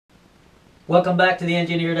Welcome back to the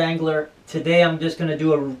Engineered Angler. Today I'm just going to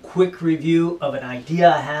do a quick review of an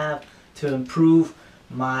idea I have to improve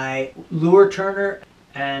my lure turner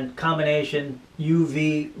and combination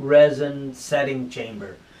UV resin setting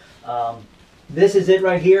chamber. This is it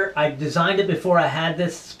right here. I designed it before I had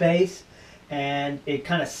this space and it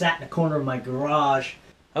kind of sat in the corner of my garage.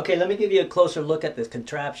 Okay, let me give you a closer look at this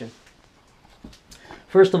contraption.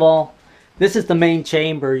 First of all, this is the main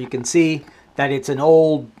chamber. You can see that it's an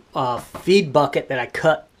old feed bucket that I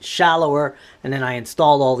cut shallower, and then I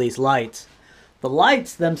installed all these lights. The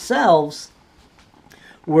lights themselves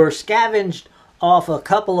were scavenged off a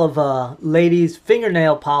couple of ladies'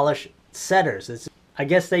 fingernail polish setters. I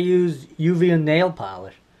guess they use UV and nail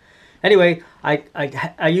polish. Anyway,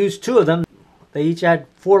 I used two of them. They each had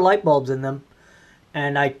 4 light bulbs in them,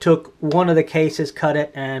 and I took one of the cases, cut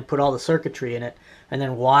it, and put all the circuitry in it, and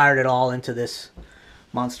then wired it all into this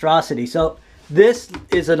monstrosity. So this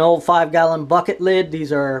is an old 5-gallon bucket lid.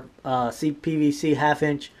 These are PVC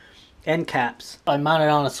 1/2-inch end caps. I mounted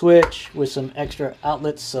on a switch with some extra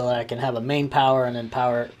outlets so that I can have a main power and then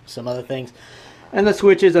power some other things. And the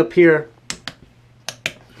switches up here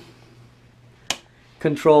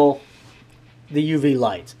control the UV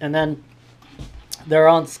lights. And then they're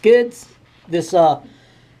on skids. This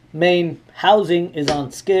main housing is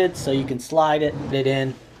on skids, so you can slide it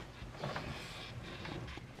in.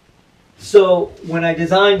 So when I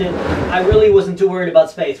designed it, I really wasn't too worried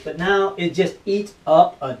about space, but now it just eats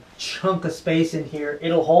up a chunk of space in here.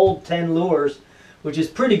 It'll hold 10 lures, which is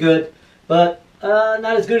pretty good, but not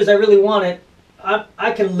as good as I really want it.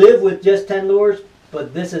 I can live with just 10 lures,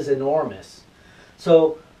 but this is enormous.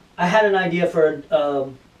 So I had an idea for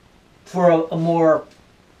a more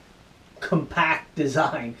compact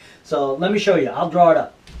design. So let me show you. I'll draw it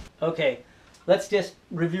up. Okay, let's just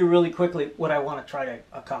review really quickly what I want to try to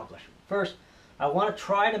accomplish. First, I want to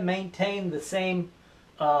try to maintain the same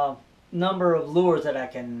number of lures that I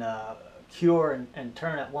can cure and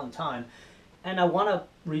turn at one time. And I want to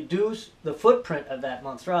reduce the footprint of that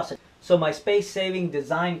monstrosity. So my space-saving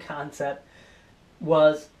design concept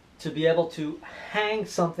was to be able to hang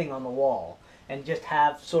something on the wall and just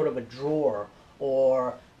have sort of a drawer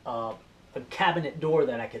or a cabinet door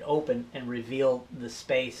that I could open and reveal the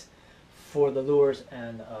space for the lures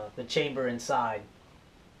and the chamber inside.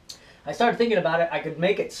 I started thinking about it. I could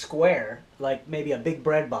make it square, like maybe a big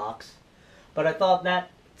bread box, but I thought that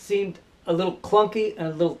seemed a little clunky and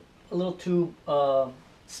a little too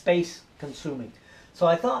space consuming. So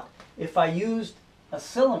I thought if I used a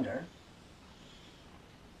cylinder,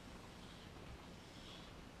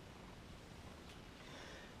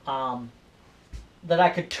 that I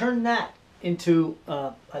could turn that into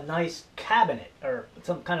a nice cabinet or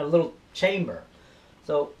some kind of little chamber.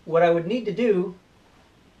 So what I would need to do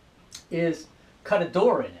is cut a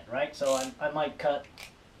door in it, right? So I might cut,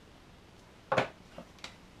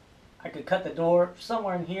 I could cut the door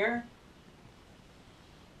somewhere in here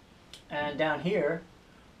and down here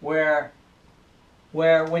where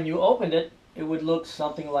when you opened it, it would look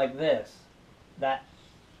something like this. That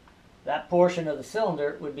portion of the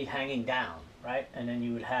cylinder would be hanging down, right? And then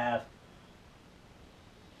you would have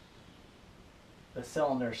the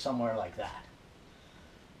cylinder somewhere like that.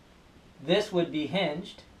 This would be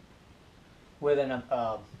hinged with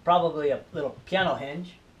probably a little piano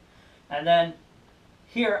hinge, and then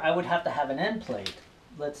here I would have to have an end plate.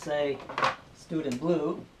 Let's say student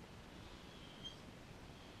blue.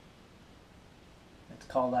 Let's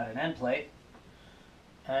call that an end plate,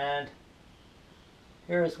 and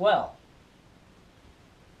here as well.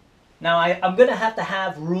 Now I'm going to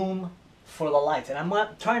have room for the lights, and I'm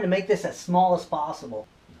trying to make this as small as possible.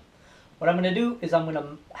 What I'm going to do is I'm going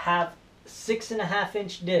to have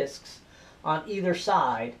 6.5-inch discs on either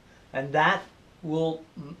side, and that will,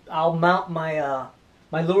 I'll mount my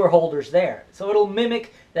my lure holders there. So it'll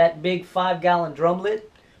mimic that big 5-gallon drum lid,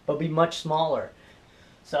 but be much smaller.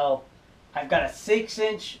 So I've got a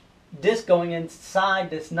 6-inch disc going inside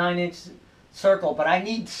this 9-inch circle, but I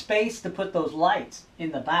need space to put those lights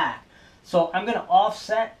in the back. So I'm going to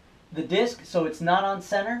offset the disc so it's not on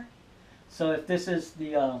center. So if this is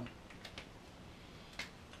the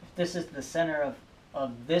center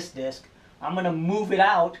of this disc, I'm going to move it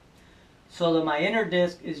out so that my inner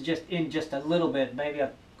disc is just in just a little bit, maybe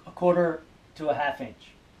a 1/4 to a 1/2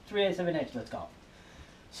 inch, 3/8 of an inch, let's go.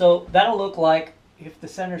 So that'll look like, if the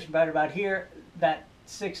center's right about here, that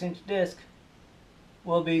 6-inch disc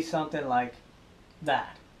will be something like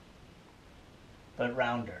that, but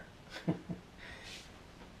rounder.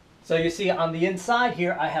 So you see on the inside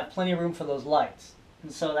here, I have plenty of room for those lights.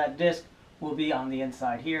 And so that disc will be on the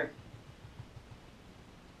inside here.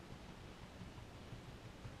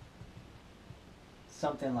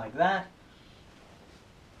 something like that.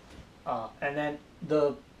 And then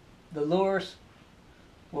the lures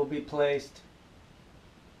will be placed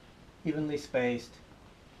evenly spaced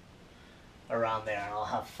around there, and I'll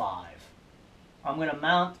have 5. I'm going to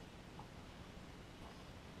mount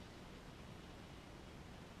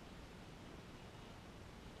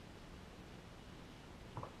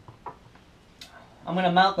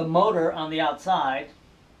the motor on the outside,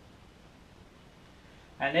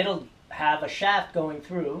 and it'll have a shaft going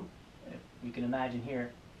through, if you can imagine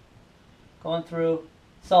here, going through.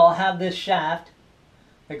 So I'll have this shaft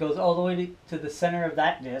that goes all the way to the center of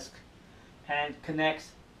that disc and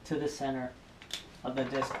connects to the center of the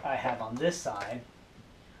disc I have on this side,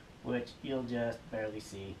 which you'll just barely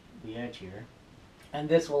see the edge here. And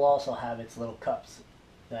this will also have its little cups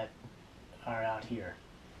that are out here.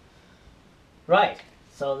 Right,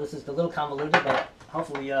 so this is a little convoluted, but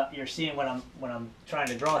hopefully you're seeing what I'm trying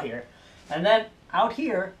to draw here. And then out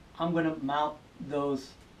here, I'm going to mount those.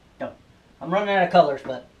 I'm running out of colors,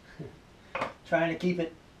 but trying to keep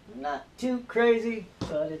it not too crazy,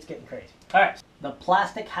 but it's getting crazy. All right, the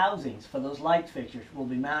plastic housings for those light fixtures will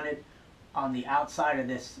be mounted on the outside of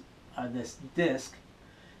this disc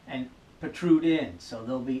and protrude in. So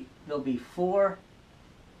there'll be 4.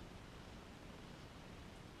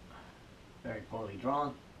 Very poorly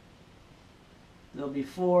drawn. There'll be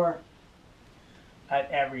 4 at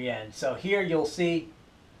every end. So here you'll see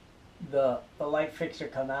the light fixture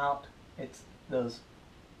come out. It's those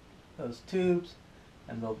tubes,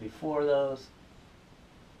 and there'll be 4 of those.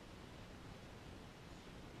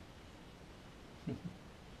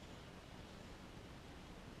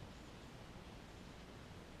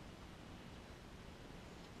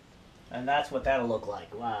 And that's what that'll look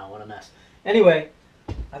like. Wow, what a mess. Anyway,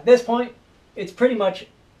 at this point, it's pretty much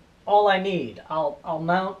all I need. I'll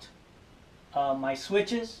mount my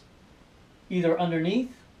switches either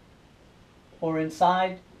underneath or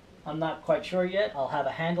inside. I'm not quite sure yet. I'll have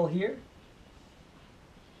a handle here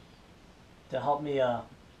to help me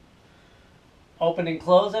open and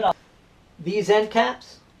close it. These end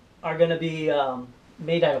caps are going to be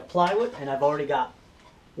made out of plywood, and I've already got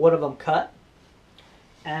one of them cut.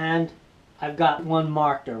 And I've got one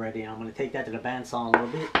marked already, and I'm going to take that to the bandsaw in a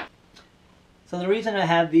little bit. So the reason I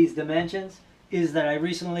have these dimensions is that I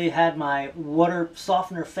recently had my water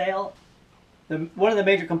softener fail. One of the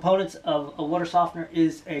major components of a water softener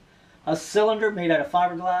is a cylinder made out of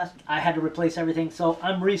fiberglass. I had to replace everything, so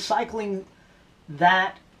I'm recycling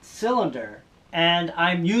that cylinder, and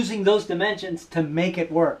I'm using those dimensions to make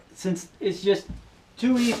it work, since it's just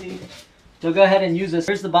too easy to go ahead and use this.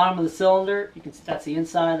 Here's the bottom of the cylinder. You can see that's the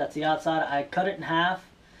inside, that's the outside. I cut it in half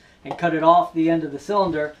and cut it off the end of the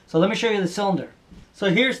cylinder. So let me show you the cylinder. So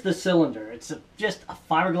here's the cylinder. It's just a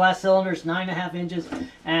fiberglass cylinder. It's 9.5 inches,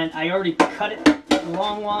 and I already cut it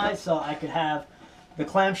longwise so I could have the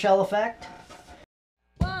clamshell effect.